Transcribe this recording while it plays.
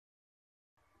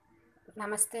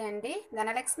నమస్తే అండి.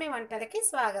 ధనలక్ష్మి వంటలకి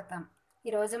స్వాగతం.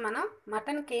 ఈరోజు మనం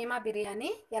మటన్ కీమా బిర్యానీ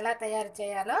ఎలా తయారు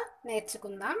చేయాలో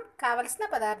నేర్చుకుందాం. కావలసిన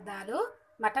పదార్థాలు: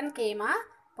 మటన్ కీమా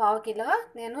పావు కిలో.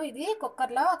 నేను ఇది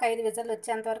కుక్కర్లో ఒక 5 విజిల్లు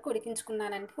వచ్చేంత వరకు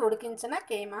ఉడికించుకున్నానండి. ఉడికించిన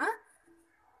కీమా.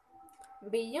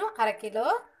 బియ్యం అరకిలో,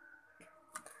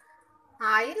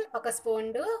 ఆయిల్ 1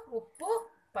 స్పూను, ఉప్పు,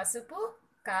 పసుపు,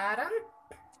 కారం,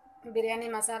 బిర్యానీ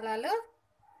మసాలాలు,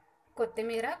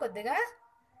 కొత్తిమీర కొద్దిగా,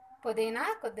 పుదీనా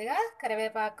కొద్దిగా,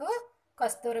 కరివేపాకు,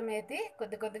 కస్తూరి మేతి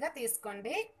కొద్దిగా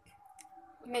తీసుకోండి.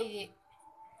 నెయ్యి,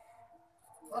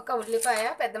 ఒక ఉల్లిపాయ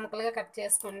పెద్ద ముక్కలుగా కట్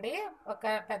చేసుకోండి.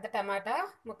 ఒక పెద్ద టమాటా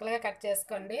ముక్కలుగా కట్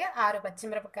చేసుకోండి. 6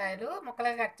 పచ్చిమిరపకాయలు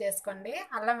ముక్కలుగా కట్ చేసుకోండి.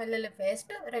 అల్లం వెల్లుల్లి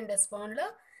పేస్ట్ 2 స్పూన్లు,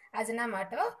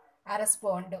 అజినామోటో 1/2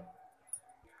 స్పూన్,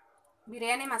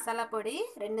 బిర్యానీ మసాలా పొడి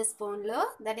 2 స్పూన్లు,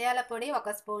 ధనియాల పొడి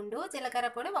 1 స్పూన్, జీలకర్ర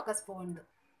పొడి 1 స్పూన్.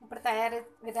 ఇప్పుడు తయారీ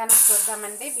విధానం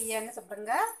చూద్దామండి. బియ్యాన్ని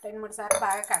శుభ్రంగా 2-3 సార్లు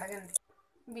బాగా కడగండి.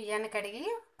 బియ్యాన్ని కడిగి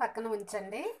పక్కన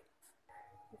ఉంచండి.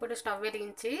 ఇప్పుడు స్టవ్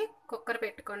వెలిగించి కుక్కర్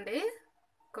పెట్టుకోండి.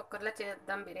 కుక్కర్లో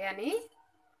చేద్దాం బిర్యానీ.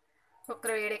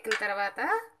 కుక్కర్ వేడెక్కిన తర్వాత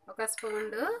 1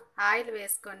 స్పూన్ ఆయిల్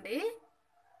వేసుకోండి.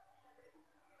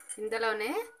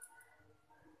 ఇందులోనే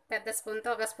పెద్ద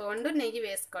స్పూన్తో 1 స్పూన్ నెయ్యి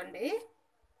వేసుకోండి.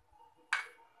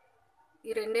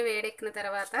 ఈ రెండు వేడెక్కిన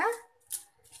తర్వాత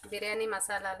బిర్యానీ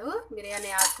మసాలాలు,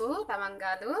 బిర్యానీ ఆకు,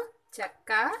 లవంగాలు,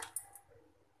 చెక్క,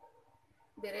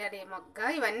 బిర్యానీ మొగ్గ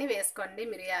ఇవన్నీ వేసుకోండి.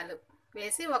 మిరియాలు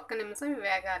వేసి 1 నిమిషం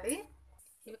వేగాలి.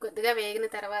 ఇవి కొద్దిగా వేగిన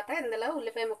తర్వాత ఇందులో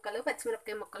ఉల్లిపాయ ముక్కలు,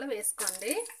 పచ్చిమిరపకాయ ముక్కలు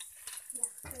వేసుకోండి.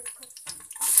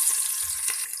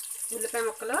 ఉల్లిపాయ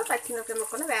ముక్కలు, పచ్చిమిరపకాయ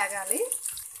ముక్కలు వేగాలి.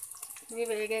 ఇవి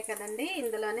వేగాయి కదండి.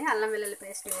 ఇందులోనే అల్లం వెల్లుల్లి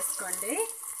పేస్ట్ వేసుకోండి.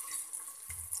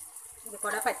 ఇది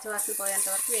కూడా పచ్చివాసన పోయేంత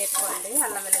వరకు వేసుకోండి.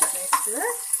 అల్లం వెల్లుల్లి పేస్ట్,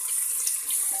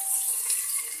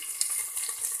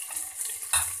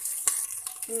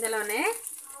 ఇందులోనే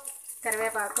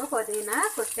కరివేపాకు, పుదీనా,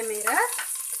 కొత్తిమీర,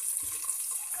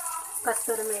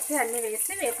 కస్తూరి మేతి అన్నీ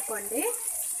వేసి వేపుకోండి.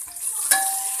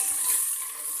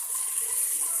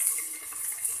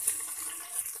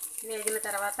 వేగిన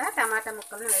తర్వాత టమాటా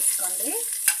ముక్కలను వేసుకోండి.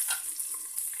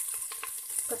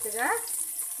 కొద్దిగా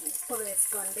ఉప్పు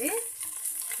వేసుకోండి.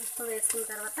 ఉప్పు వేసుకున్న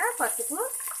తర్వాత పసుపు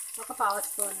 1/4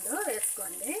 స్పూన్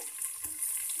వేసుకోండి.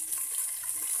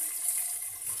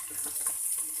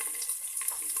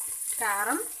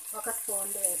 కారం 1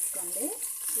 స్పూన్ వేసుకోండి.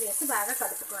 వేసి బాగా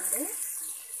కలుపుకోండి.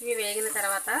 ఇవి వేగిన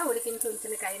తర్వాత ఉడికించి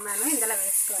ఉంచిన కైమాను ఇందులో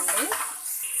వేసుకోండి.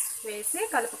 వేసి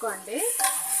కలుపుకోండి.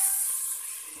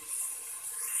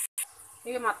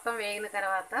 ఇవి మొత్తం వేగిన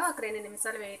తర్వాత ఒక 2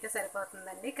 నిమిషాలు వేగితే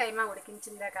సరిపోతుందండి. కైమా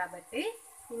ఉడికించిందే కాబట్టి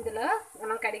ఇందులో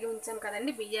మనం కడిగి ఉంచాం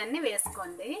కదండి బియ్యాన్ని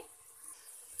వేసుకోండి.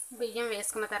 బియ్యం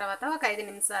వేసుకున్న తర్వాత ఒక 5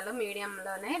 నిమిషాలు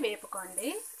మీడియంలోనే వేపుకోండి.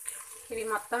 ఇవి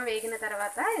మొత్తం వేగిన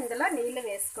తర్వాత ఇందులో నీళ్లు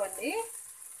వేసుకోండి.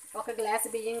 1 గ్లాసు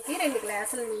బియ్యంకి 2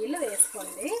 గ్లాసులు నీళ్లు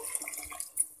వేసుకోండి.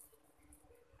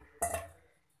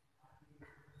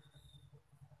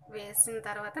 వేసిన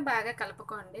తర్వాత బాగా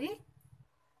కలుపుకోండి.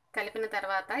 కలిపిన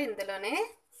తర్వాత ఇందులోనే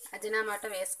అజినామోటో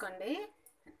వేసుకోండి.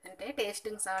 అంటే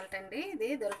టేస్టింగ్ సాల్ట్ అండి. ఇది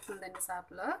దొరుకుతుందండి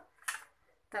షాప్లో.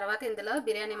 తర్వాత ఇందులో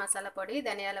బిర్యానీ మసాలా పొడి,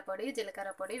 ధనియాల పొడి,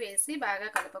 జీలకర్ర పొడి వేసి బాగా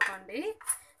కలుపుకోండి.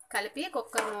 కలిపి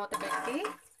కుక్కర్ మూత పెట్టి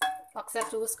ఒకసారి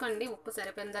చూసుకోండి ఉప్పు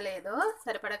సరిపోయిందో లేదో.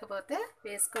 సరిపడకపోతే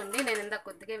వేసుకోండి. నేను ఇందాక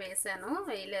కొద్దిగా వేసాను,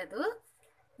 వేయలేదు.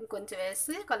 ఇంకొంచెం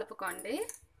వేసి కలుపుకోండి.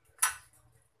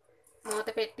 మూత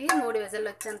పెట్టి 3 విజిల్లు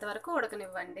వచ్చేంత వరకు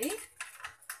ఉడకనివ్వండి.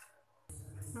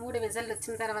 3 విజిల్లు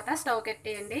వచ్చిన తర్వాత స్టవ్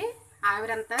కట్టేయండి.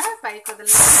 ఆవిరంతా పైకి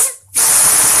వదిలేసి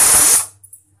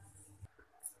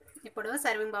ఇప్పుడు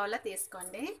సర్వింగ్ బౌల్లో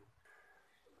తీసుకోండి.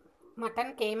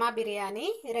 మటన్ కీమా బిర్యానీ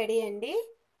రెడీ అండి.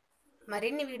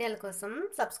 మరిన్ని వీడియోల కోసం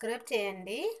సబ్స్క్రైబ్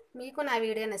చేయండి. మీకు నా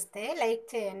వీడియో నచ్చితే లైక్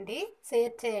చేయండి,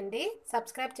 షేర్ చేయండి.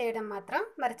 సబ్స్క్రైబ్ చేయడం మాత్రం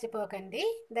మర్చిపోకండి.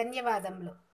 ధన్యవాదములు.